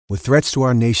With threats to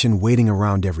our nation waiting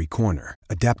around every corner,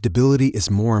 adaptability is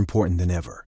more important than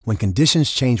ever. When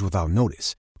conditions change without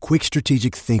notice, quick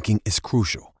strategic thinking is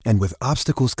crucial. And with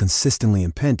obstacles consistently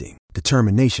impending,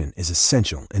 determination is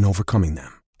essential in overcoming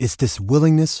them. It's this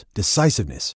willingness,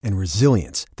 decisiveness, and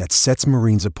resilience that sets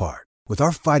Marines apart. With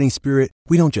our fighting spirit,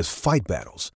 we don't just fight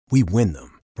battles, we win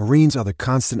them. Marines are the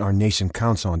constant our nation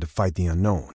counts on to fight the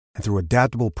unknown. And through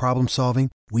adaptable problem solving,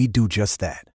 we do just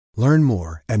that. Learn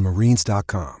more at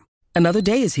marines.com. Another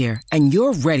day is here, and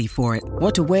you're ready for it.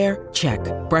 What to wear? Check.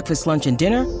 Breakfast, lunch, and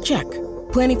dinner? Check.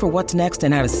 Planning for what's next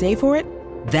and how to save for it?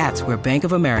 That's where Bank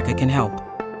of America can help.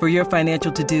 For your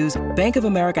financial to-dos, Bank of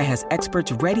America has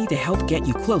experts ready to help get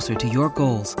you closer to your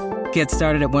goals. Get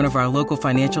started at one of our local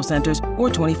financial centers or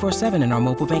 24/7 in our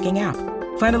mobile banking app.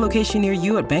 Find a location near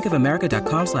you at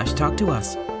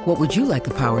bankofamerica.com/talktous. What would you like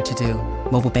the power to do?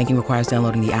 Mobile banking requires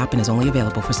downloading the app and is only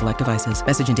available for select devices.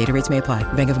 Message and data rates may apply.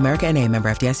 Bank of America N.A., member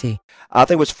FDIC. I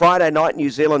think it was Friday night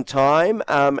New Zealand time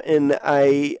in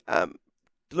a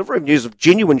delivery of news of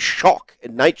genuine shock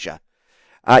in nature.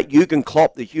 Jurgen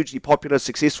Klopp, the hugely popular,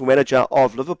 successful manager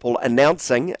of Liverpool,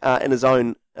 announcing in his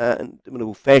own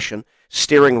inimitable fashion,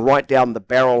 staring right down the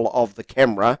barrel of the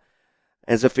camera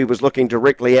as if he was looking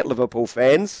directly at Liverpool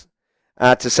fans,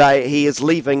 to say he is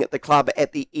leaving the club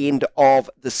at the end of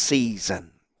the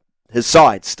season. His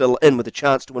side still in with a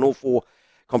chance to win all four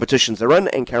competitions they're in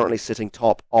and currently sitting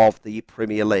top of the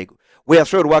Premier League. We are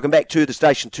thrilled to welcome back to the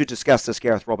station to discuss this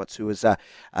Gareth Roberts, who is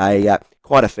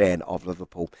quite a fan of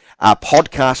Liverpool, a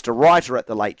podcaster, writer at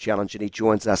The Late Challenge, and he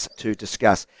joins us to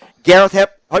discuss. Gareth,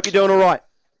 hope you're doing all right.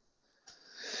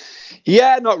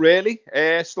 Yeah, not really.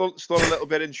 Still a little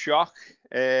bit in shock.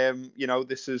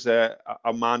 This is a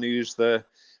man who's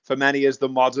for many is the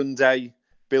modern day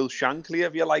Bill Shankly,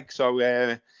 if you like.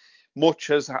 So much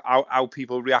as how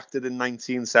people reacted in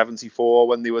 1974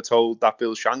 when they were told that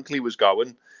Bill Shankly was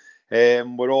going,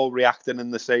 we're all reacting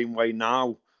in the same way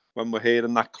now when we're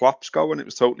hearing that Klopp's going. It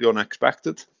was totally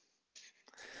unexpected.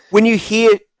 When I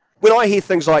hear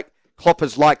things like Klopp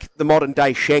is like the modern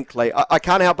day Shankly, I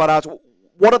can't help but ask,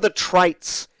 what are the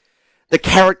traits, the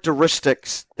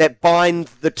characteristics that bind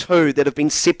the two that have been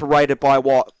separated by,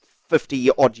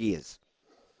 50-odd years?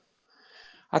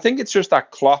 I think it's just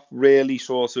that Klopp really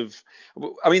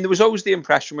there was always the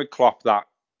impression with Klopp that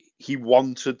he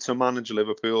wanted to manage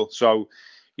Liverpool. So,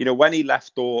 when he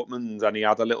left Dortmund and he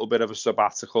had a little bit of a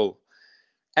sabbatical,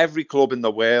 every club in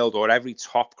the world, or every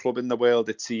top club in the world,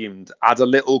 it seemed, had a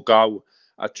little go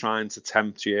at trying to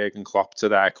tempt Jurgen Klopp to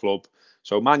their club.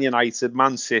 So Man United,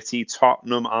 Man City,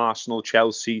 Tottenham, Arsenal,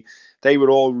 Chelsea, they were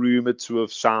all rumoured to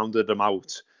have sounded him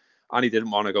out. And he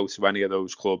didn't want to go to any of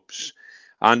those clubs.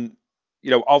 And,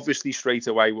 obviously straight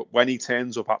away, when he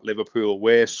turns up at Liverpool,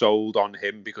 we're sold on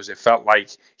him because it felt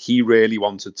like he really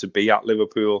wanted to be at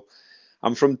Liverpool.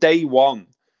 And from day one,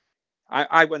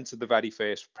 I went to the very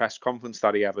first press conference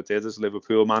that he ever did as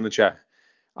Liverpool manager.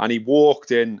 And he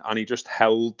walked in and he just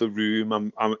held the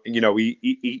room.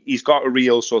 He's got a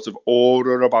real sort of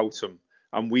aura about him.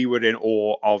 And we were in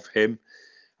awe of him.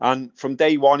 And from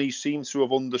day one, he seems to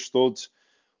have understood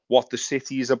what the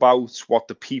city is about, what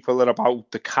the people are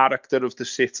about, the character of the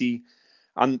city,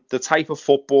 and the type of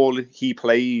football he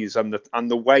plays, and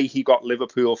the way he got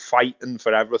Liverpool fighting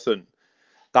for everything.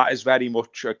 That is very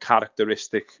much a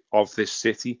characteristic of this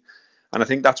city. And I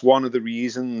think that's one of the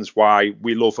reasons why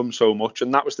we love him so much.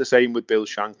 And that was the same with Bill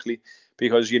Shankly,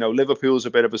 because, Liverpool's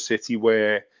a bit of a city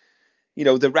where,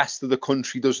 the rest of the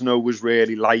country doesn't always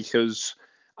really like us,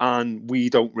 and we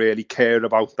don't really care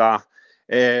about that.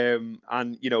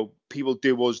 People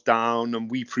do us down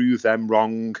and we prove them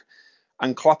wrong.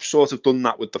 And Klopp's sort of done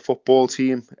that with the football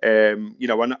team.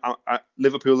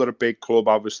 Liverpool are a big club,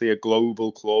 obviously a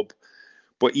global club,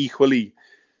 but equally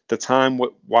the time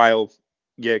while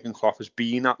Jurgen Klopp has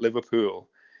been at Liverpool,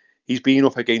 he's been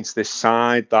up against this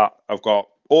side that have got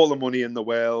all the money in the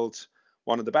world,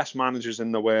 one of the best managers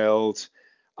in the world,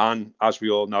 and as we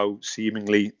all know,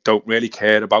 seemingly don't really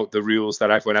care about the rules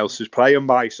that everyone else is playing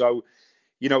by. So,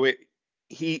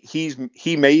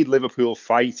 he made Liverpool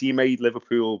fight, he made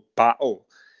Liverpool battle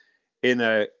in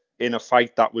a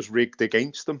fight that was rigged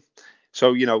against them.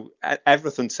 So,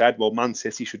 everything said, well, Man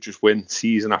City should just win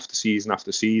season after season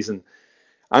after season.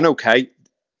 And okay,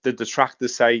 the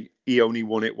detractors say he only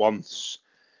won it once,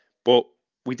 but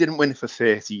we didn't win it for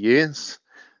 30 years.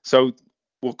 So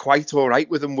we're quite all right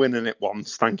with him winning it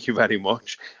once. Thank you very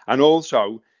much. And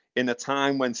also, in a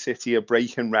time when City are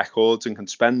breaking records and can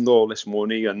spend all this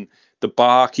money and the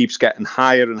bar keeps getting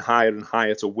higher and higher and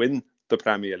higher to win the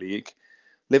Premier League,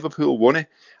 Liverpool won it.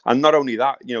 And not only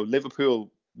that,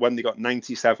 Liverpool, when they got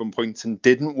 97 points and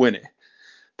didn't win it,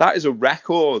 That is a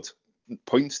record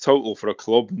points total for a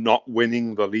club not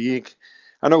winning the league.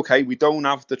 And okay, we don't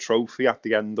have the trophy at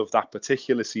the end of that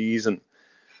particular season,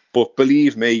 but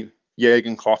believe me,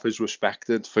 Jurgen Klopp is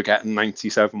respected for getting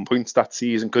 97 points that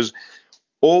season, because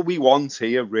all we want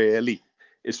here really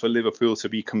is for Liverpool to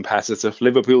be competitive,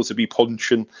 Liverpool to be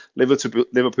punching,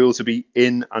 Liverpool to be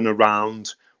in and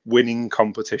around winning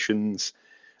competitions.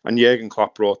 And Jurgen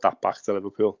Klopp brought that back to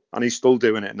Liverpool, and he's still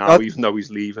doing it now, even though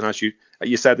he's leaving. As you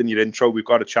said in your intro, we've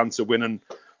got a chance of winning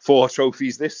 4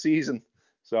 trophies this season,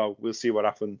 so we'll see what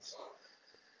happens.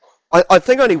 I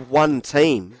think only one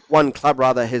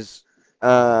club has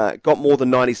got more than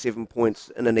 97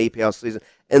 points in an EPL season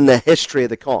in the history of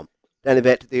the comp, dating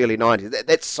back to the early 90s.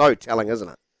 That's so telling, isn't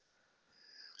it?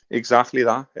 Exactly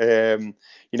that.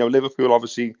 Liverpool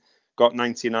obviously got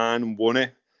 99 and won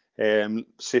it.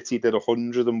 City did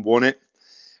 100 and won it.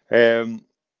 And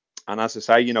as I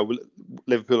say,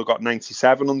 Liverpool got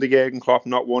 97 under Jurgen Klopp,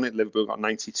 not won it. Liverpool got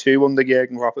 92 under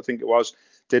Jurgen Klopp, I think it was,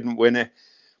 didn't win it.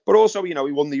 But also, he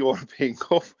won the European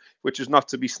Cup, which is not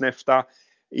to be sniffed at.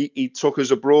 He took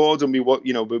us abroad, and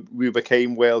we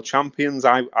became world champions.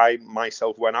 I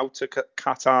myself went out to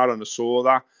Qatar and I saw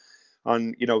that.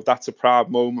 And, that's a proud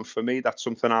moment for me. That's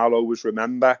something I'll always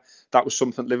remember. That was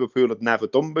something Liverpool had never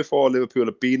done before. Liverpool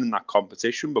had been in that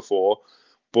competition before,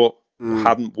 but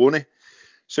hadn't won it.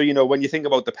 So, when you think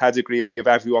about the pedigree of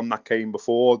everyone that came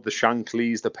before, the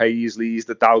Shankleys, the Paisleys,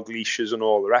 the Dalglishers and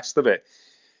all the rest of it,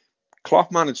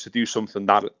 Klopp managed to do something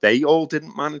that they all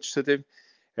didn't manage to do.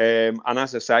 And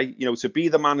as I say, to be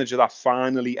the manager that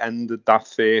finally ended that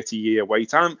 30-year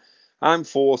wait. I'm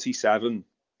 47.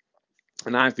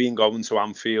 And I've been going to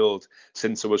Anfield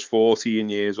since I was 14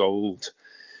 years old.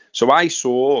 So I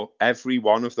saw every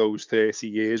one of those 30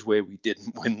 years where we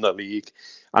didn't win the league.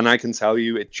 And I can tell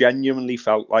you, it genuinely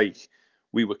felt like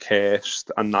we were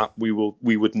cursed and that we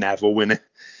would never win it.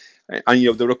 And,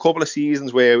 there were a couple of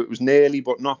seasons where it was nearly,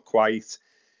 but not quite.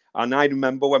 And I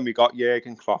remember when we got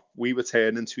Jurgen Klopp, we were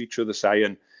turning to each other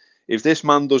saying, if this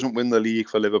man doesn't win the league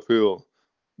for Liverpool,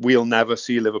 we'll never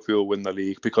see Liverpool win the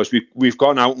league, because we've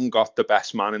gone out and got the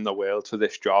best man in the world for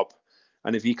this job.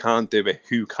 And if he can't do it,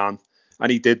 who can?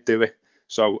 And he did do it.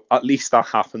 So at least that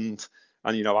happened.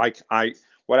 And, I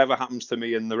whatever happens to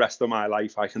me in the rest of my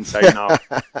life, I can say now,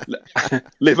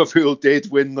 Liverpool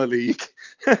did win the league.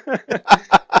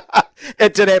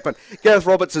 It did happen. Gareth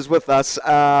Roberts is with us,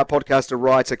 podcaster,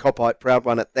 writer, copite, proud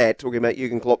one at that, talking about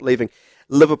Jurgen Klopp leaving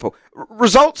Liverpool.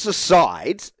 Results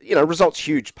aside, results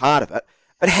huge part of it,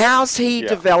 but how's he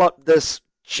developed this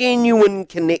genuine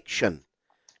connection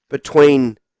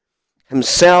between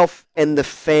himself and the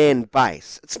fan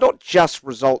base? It's not just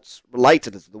results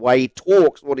related, it's the way he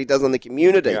talks, what he does in the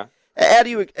community. Yeah. How do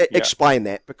you explain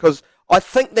that? Because I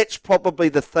think that's probably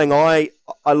the thing I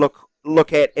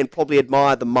look at and probably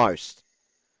admire the most.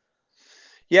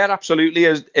 Yeah, absolutely.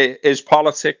 His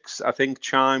politics, I think,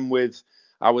 chime with,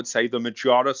 I would say, the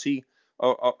majority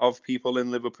of people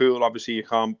in Liverpool. Obviously, you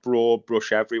can't broad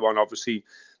brush everyone. Obviously,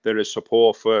 there is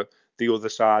support for the other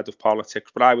side of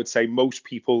politics. But I would say most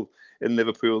people in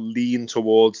Liverpool lean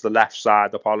towards the left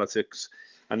side of politics.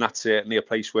 And that's certainly a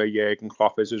place where Jurgen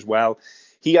Klopp is as well.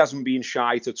 He hasn't been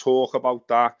shy to talk about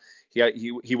that.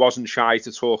 He wasn't shy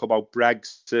to talk about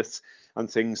Brexit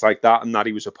and things like that, and that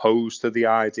he was opposed to the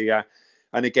idea.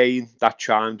 And again, that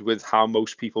chimed with how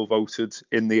most people voted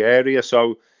in the area.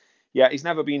 So, yeah, he's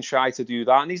never been shy to do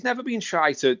that. And he's never been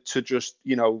shy to just,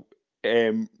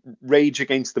 rage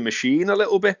against the machine a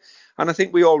little bit. And I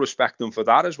think we all respect him for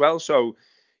that as well. So,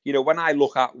 when I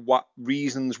look at what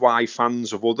reasons why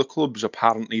fans of other clubs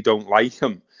apparently don't like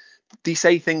him, they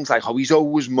say things like, oh, he's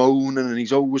always moaning and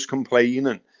he's always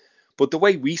complaining. But the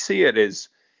way we see it is,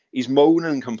 he's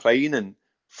moaning and complaining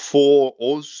for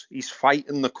us. He's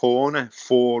fighting the corner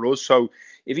for us. So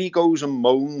if he goes and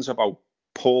moans about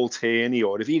Paul Tierney,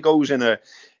 or if he goes in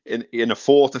a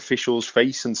fourth official's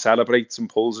face and celebrates and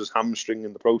pulls his hamstring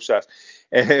in the process,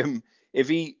 if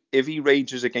he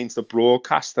rages against the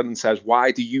broadcaster and says,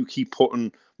 why do you keep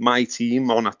putting my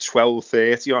team on at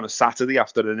 12:30 on a Saturday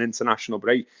after an international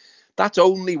break, that's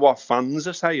only what fans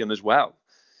are saying as well.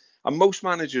 And most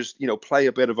managers, play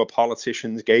a bit of a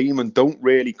politician's game and don't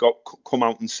really come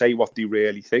out and say what they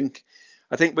really think.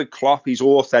 I think with Klopp, he's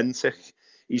authentic,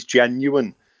 he's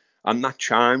genuine, and that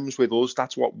chimes with us.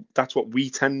 That's what we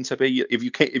tend to be. If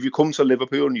you come to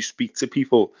Liverpool and you speak to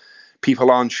people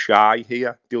aren't shy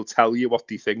here. They'll tell you what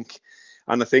they think.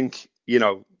 And I think,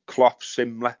 Klopp's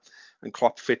similar, and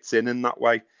Klopp fits in that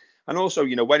way. And also,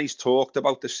 when he's talked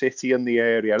about the city and the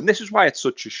area, and this is why it's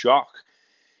such a shock,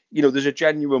 there's a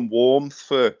genuine warmth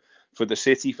for for the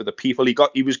city, for the people.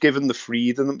 He was given the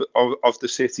freedom of the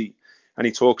city, and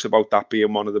he talks about that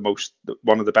being one of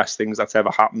the best things that's ever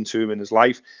happened to him in his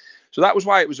life. So that was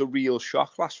why it was a real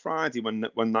shock last Friday when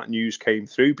that news came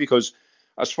through, because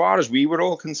as far as we were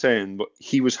all concerned, but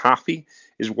he was happy.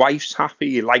 His wife's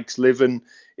happy. He likes living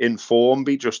in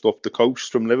Formby, just up the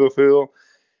coast from Liverpool.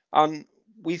 And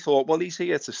we thought, well, he's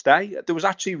here to stay. There was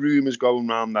actually rumours going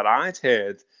around that I'd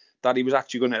heard that he was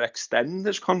actually going to extend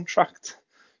his contract.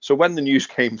 So when the news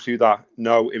came through that,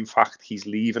 no, in fact, he's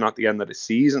leaving at the end of the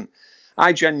season,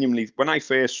 I genuinely, when I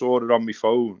first saw it on my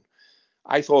phone,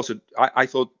 I thought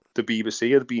the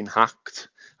BBC had been hacked.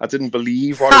 I didn't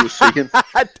believe what I was seeing.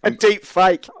 A deep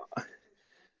fake.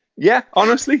 Yeah,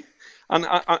 honestly. And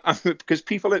I because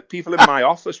people in my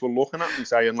office were looking at me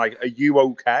saying, like, are you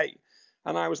okay?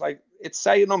 And I was like, it's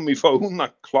saying on my phone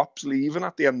that Klopp's leaving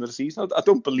at the end of the season. I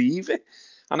don't believe it.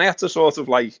 And I had to sort of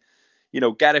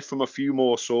get it from a few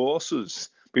more sources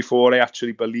before I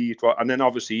actually believed what. And then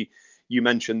obviously you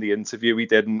mentioned the interview he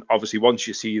did, and obviously once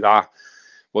you see that,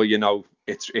 well,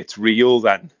 it's real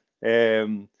then.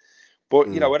 But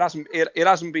it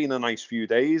hasn't been a nice few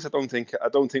days. I don't think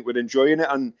we're enjoying it.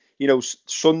 And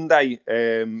Sunday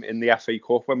in the FA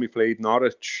Cup when we played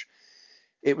Norwich,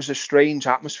 it was a strange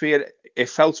atmosphere. It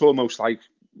felt almost like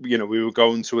we were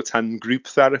going to attend group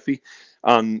therapy,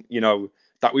 and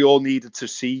that we all needed to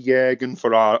see Jurgen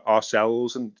for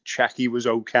ourselves and check he was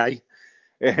okay.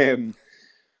 And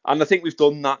I think we've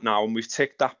done that now, and we've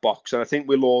ticked that box. And I think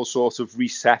we'll all sort of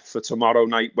reset for tomorrow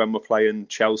night when we're playing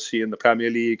Chelsea in the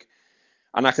Premier League.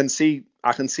 And I can see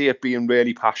it being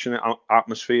really passionate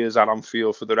atmospheres at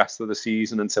Anfield for the rest of the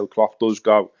season until Klopp does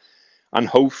go. And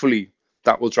hopefully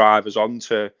that will drive us on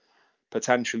to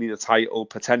potentially the title,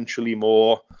 potentially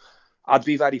more. I'd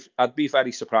be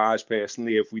very surprised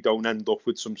personally if we don't end up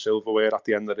with some silverware at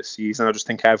the end of the season. I just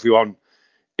think everyone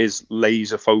is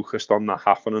laser focused on that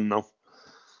happening now.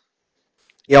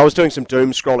 Yeah, I was doing some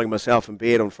doom scrolling myself in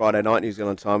bed on Friday night New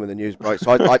Zealand time when the news broke.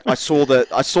 So I saw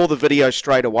the video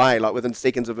straight away, like within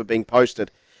seconds of it being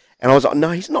posted, and I was like, no,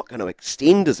 he's not going to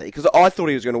extend, is he? Because I thought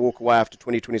he was going to walk away after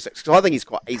 2026. Because I think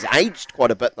he's aged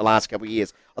quite a bit in the last couple of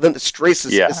years. I think the stress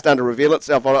is starting to reveal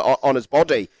itself on his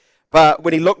body. But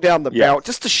when he looked down the barrel,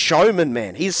 just a showman,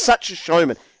 man. He's such a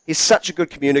showman. He's such a good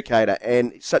communicator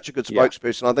and such a good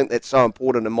spokesperson. I think that's so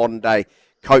important in modern day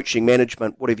coaching,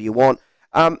 management, whatever you want.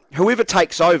 Whoever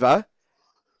takes over,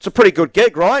 it's a pretty good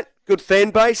gig, right? Good fan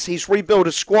base. He's rebuilt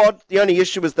his squad. The only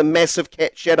issue is the massive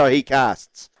shadow he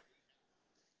casts.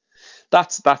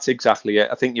 That's exactly it.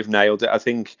 I think you've nailed it. I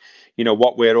think,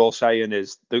 what we're all saying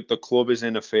is the club is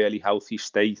in a fairly healthy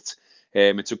state.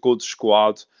 It's a good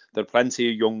squad. There are plenty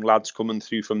of young lads coming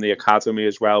through from the academy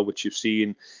as well, which you've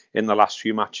seen in the last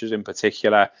few matches in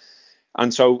particular.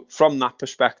 And so from that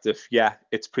perspective, yeah,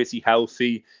 it's pretty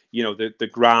healthy. The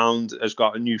ground has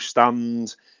got a new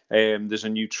stand. There's a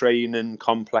new training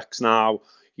complex now.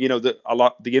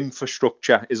 The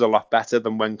infrastructure is a lot better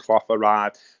than when Klopp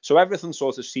arrived. So everything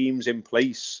sort of seems in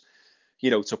place,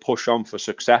 to push on for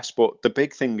success. But the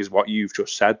big thing is what you've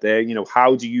just said there.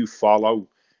 How do you follow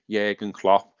Jurgen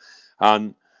Klopp?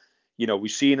 And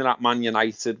we've seen it at Man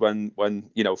United when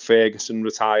Ferguson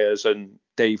retires and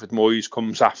David Moyes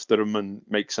comes after him and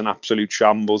makes an absolute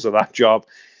shambles of that job.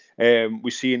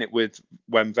 We've seen it with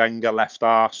when Wenger left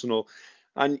Arsenal,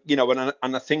 and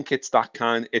I think it's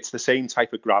the same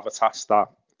type of gravitas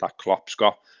that Klopp's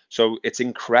got. So it's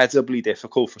incredibly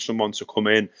difficult for someone to come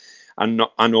in and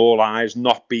all eyes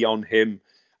not be on him,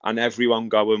 and everyone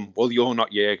going, well, you're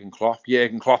not Jurgen Klopp.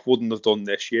 Jurgen Klopp wouldn't have done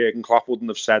this. Jurgen Klopp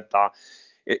wouldn't have said that.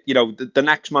 The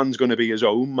next man's going to be his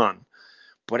own man.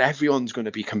 But everyone's going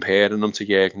to be comparing them to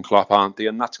Jurgen Klopp, aren't they?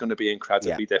 And that's going to be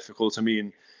incredibly difficult. I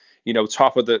mean,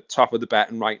 top of the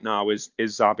betting right now is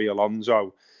Xabi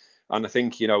Alonso. And I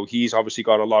think, he's obviously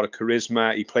got a lot of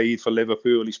charisma. He played for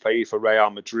Liverpool. He's played for Real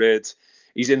Madrid.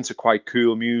 He's into quite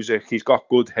cool music. He's got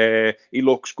good hair. He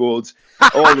looks good.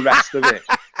 All the rest of it.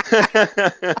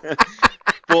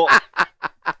 But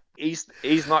he's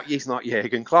not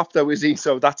Jurgen Klopp, though, is he?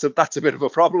 So that's a bit of a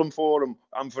problem for him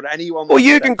and for anyone. Well,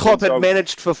 Jurgen Klopp had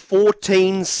managed for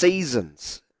 14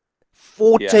 seasons,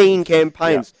 14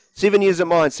 campaigns, 7 years at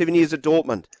Mainz, 7 years at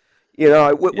Dortmund.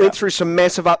 Went through some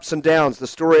massive ups and downs. The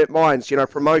story at Mainz,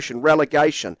 promotion,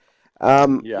 relegation.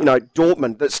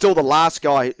 Dortmund, that's still the last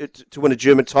guy to win a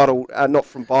German title, not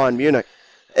from Bayern Munich.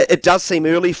 It does seem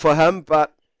early for him,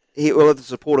 but he will have the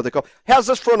support of the club. How's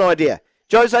this for an idea?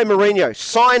 Jose Mourinho,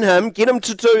 sign him, get him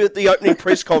to do at the opening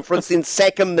press conference, then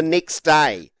sack him the next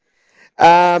day.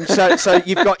 So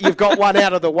you've got one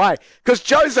out of the way. Because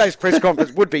Jose's press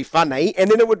conference would be funny, and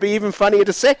then it would be even funnier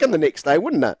to sack him the next day,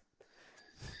 wouldn't it?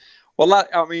 Well,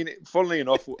 I mean, funnily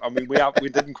enough, I mean, we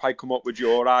didn't quite come up with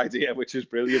your idea, which is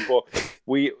brilliant. But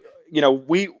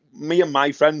me and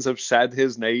my friends have said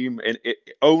his name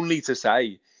only to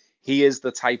say he is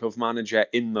the type of manager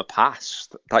in the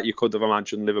past that you could have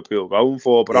imagined Liverpool going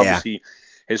for. But obviously,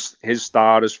 his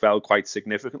star has fell quite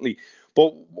significantly.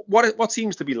 But what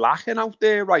seems to be lacking out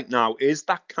there right now is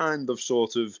that kind of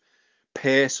sort of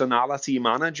personality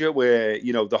manager where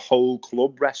the whole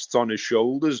club rests on his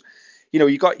shoulders.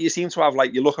 You seem to have,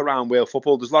 like, you look around world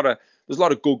football, there's a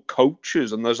lot of good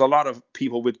coaches and there's a lot of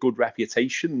people with good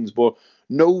reputations, but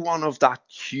no one of that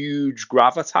huge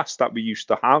gravitas that we used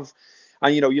to have.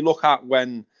 And you look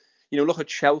at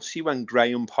Chelsea when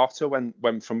Graham Potter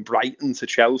went from Brighton to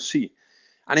Chelsea,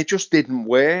 and it just didn't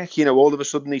work. All of a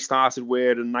sudden he started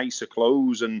wearing nicer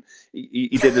clothes and he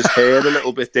did his hair a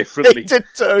little bit differently. He did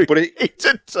too.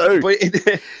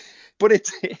 But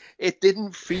it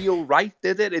didn't feel right,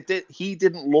 did it? He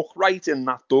didn't look right in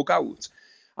that dugout.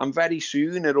 And very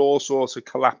soon it all sort of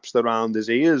collapsed around his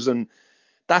ears. And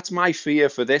that's my fear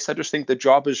for this. I just think the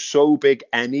job is so big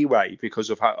anyway because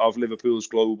of Liverpool's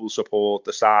global support,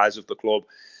 the size of the club.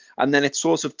 And then it's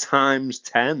sort of times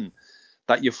 10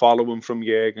 that you follow him from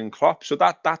Jurgen Klopp. So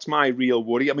that's my real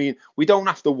worry. I mean, we don't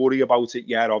have to worry about it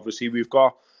yet, obviously. We've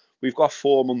got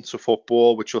 4 months of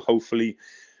football, which will hopefully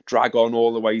drag on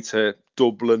all the way to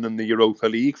Dublin and the Europa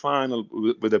League final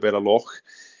with a bit of luck.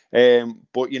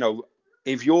 But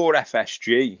if you're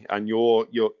FSG and you're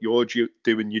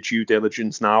doing your due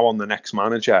diligence now on the next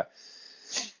manager,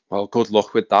 well, good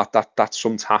luck with that. That's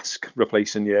some task,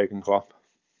 replacing Jurgen Klopp.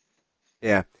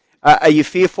 Yeah. Are you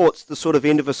fearful it's the sort of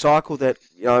end of a cycle that,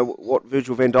 what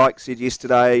Virgil van Dijk said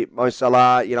yesterday, Mo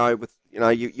Salah,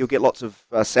 you'll get lots of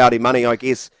Saudi money, I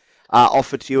guess,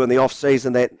 offered to you in the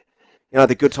off-season, that,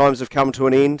 the good times have come to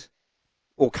an end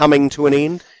or coming to an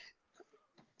end?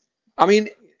 I mean,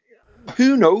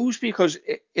 who knows? Because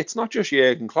it's not just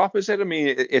Jurgen Klopp, is it? I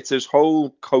mean, it's his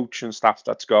whole coaching staff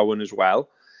that's going as well.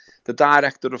 The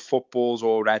director of football's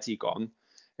already gone.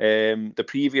 The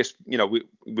previous,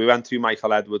 we went through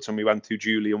Michael Edwards and we went through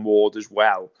Julian Ward as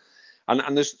well.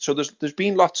 And there's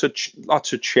been lots of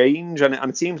change, and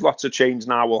it seems lots of change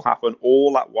now will happen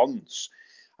all at once.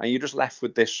 And you're just left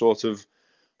with this sort of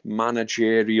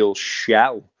managerial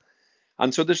shell.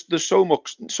 And so there's so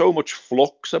much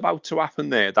flux about to happen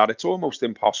there that it's almost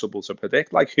impossible to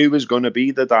predict. Like, who is going to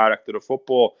be the director of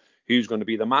football? Who's going to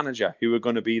be the manager? Who are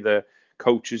going to be the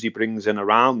coaches he brings in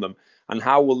around them? And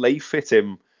how will they fit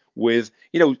in with,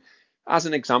 as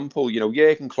an example,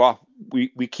 Jurgen Klopp, we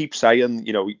keep saying,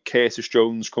 Curtis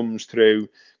Jones comes through,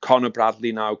 Conor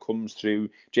Bradley now comes through,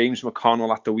 James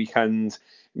McConnell at the weekend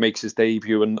makes his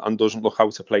debut and doesn't look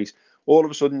out of place. All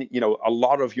of a sudden, a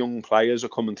lot of young players are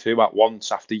coming through at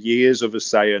once after years of us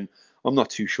saying, I'm not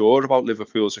too sure about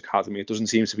Liverpool's academy. It doesn't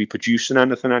seem to be producing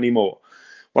anything anymore.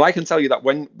 Well, I can tell you that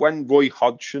when Roy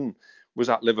Hodgson was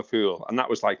at Liverpool, and that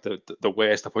was like the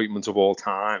worst appointment of all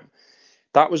time,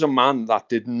 that was a man that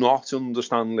did not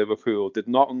understand Liverpool, did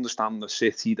not understand the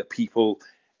city, the people,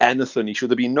 anything. He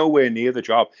should have been nowhere near the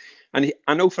job. And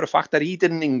I know for a fact that he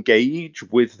didn't engage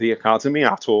with the academy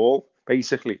at all,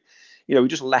 basically. He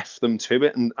just left them to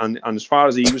it. And as far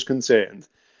as he was concerned,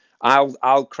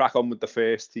 I'll crack on with the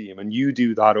first team and you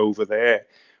do that over there.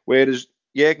 Whereas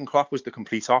Jurgen Klopp was the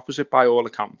complete opposite by all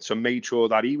accounts, and made sure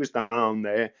that he was down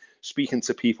there speaking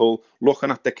to people,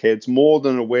 looking at the kids, more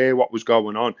than aware what was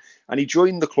going on. And he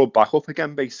joined the club back up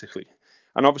again, basically.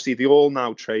 And obviously they all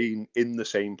now train in the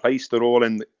same place. They're all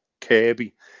in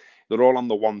Kirby. They're all on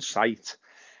the one site.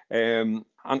 And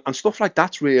stuff like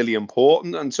that's really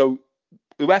important. And so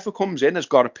whoever comes in has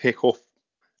got to pick up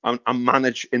and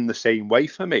manage in the same way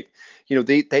for me.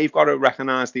 They've got to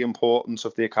recognise the importance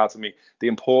of the academy, the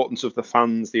importance of the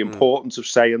fans, the importance of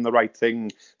saying the right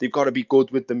thing. They've got to be good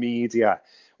with the media.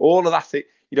 All of that,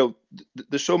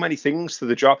 there's so many things to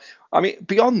the job. I mean,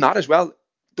 beyond that as well,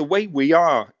 the way we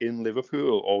are in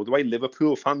Liverpool, or the way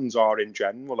Liverpool fans are in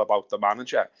general about the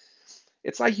manager,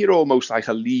 it's like you're almost like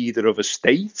a leader of a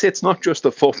state. It's not just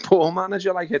a football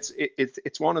manager. Like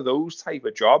it's one of those type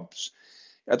of jobs.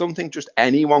 I don't think just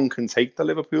anyone can take the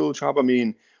Liverpool job. I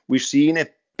mean, we've seen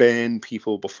it burn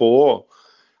people before.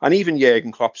 And even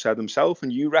Jurgen Klopp said himself,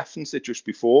 and you referenced it just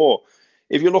before,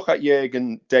 if you look at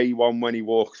Jurgen day one when he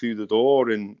walked through the door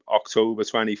in October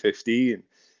 2015,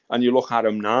 and you look at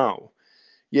him now,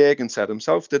 Jurgen said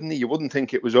himself, didn't he? You wouldn't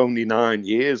think it was only 9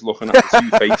 years looking at the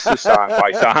two faces side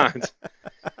by side.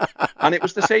 And it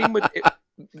was the same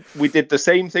we did the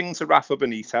same thing to Rafa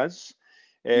Benitez.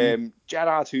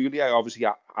 Gerard Houllier obviously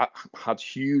had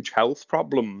huge health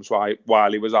problems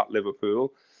while he was at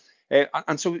Liverpool.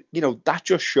 And so, that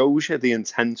just shows you the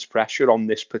intense pressure on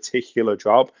this particular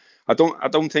job. I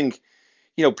don't think,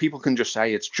 people can just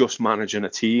say it's just managing a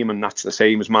team and that's the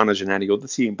same as managing any other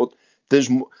team. But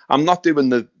I'm not doing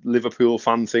the Liverpool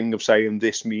fan thing of saying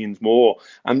this means more.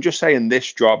 I'm just saying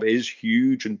this job is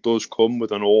huge and does come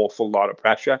with an awful lot of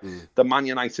pressure. The Man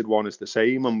United one is the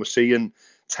same, and we're seeing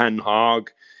Ten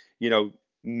Hag,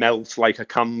 melt like a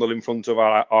candle in front of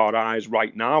our eyes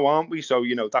right now, aren't we? So,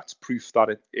 that's proof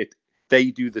that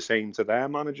they do the same to their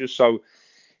managers. So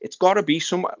it's got to be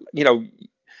some,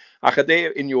 I could hear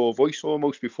in your voice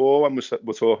almost before when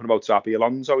we're talking about Xabi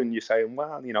Alonso, and you're saying,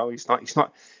 well, he's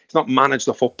not managed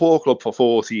the football club for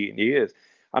 14 years.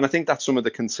 And I think that's some of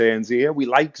the concerns here. We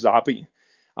like Xabi,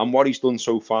 and what he's done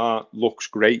so far looks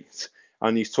great.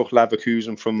 And he's took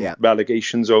Leverkusen from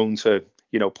relegation zone to,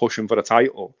 pushing for a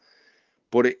title.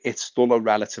 But it's still a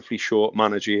relatively short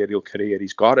managerial career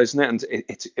he's got, isn't it? And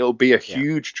it'll be a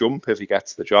huge jump if he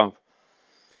gets the job.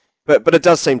 But it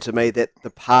does seem to me that the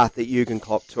path that Jurgen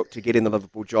Klopp took to getting the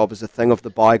Liverpool job is a thing of the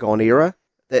bygone era,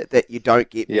 that you don't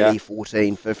get many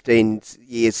 14, 15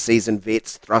 years seasoned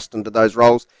vets thrust into those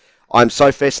roles. I'm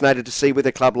so fascinated to see where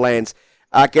the club lands.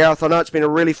 Gareth, I know it's been a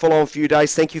really full-on few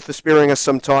days. Thank you for sparing us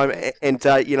some time and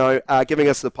giving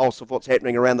us the pulse of what's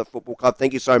happening around the football club.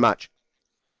 Thank you so much.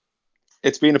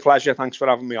 It's been a pleasure. Thanks for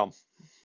having me on.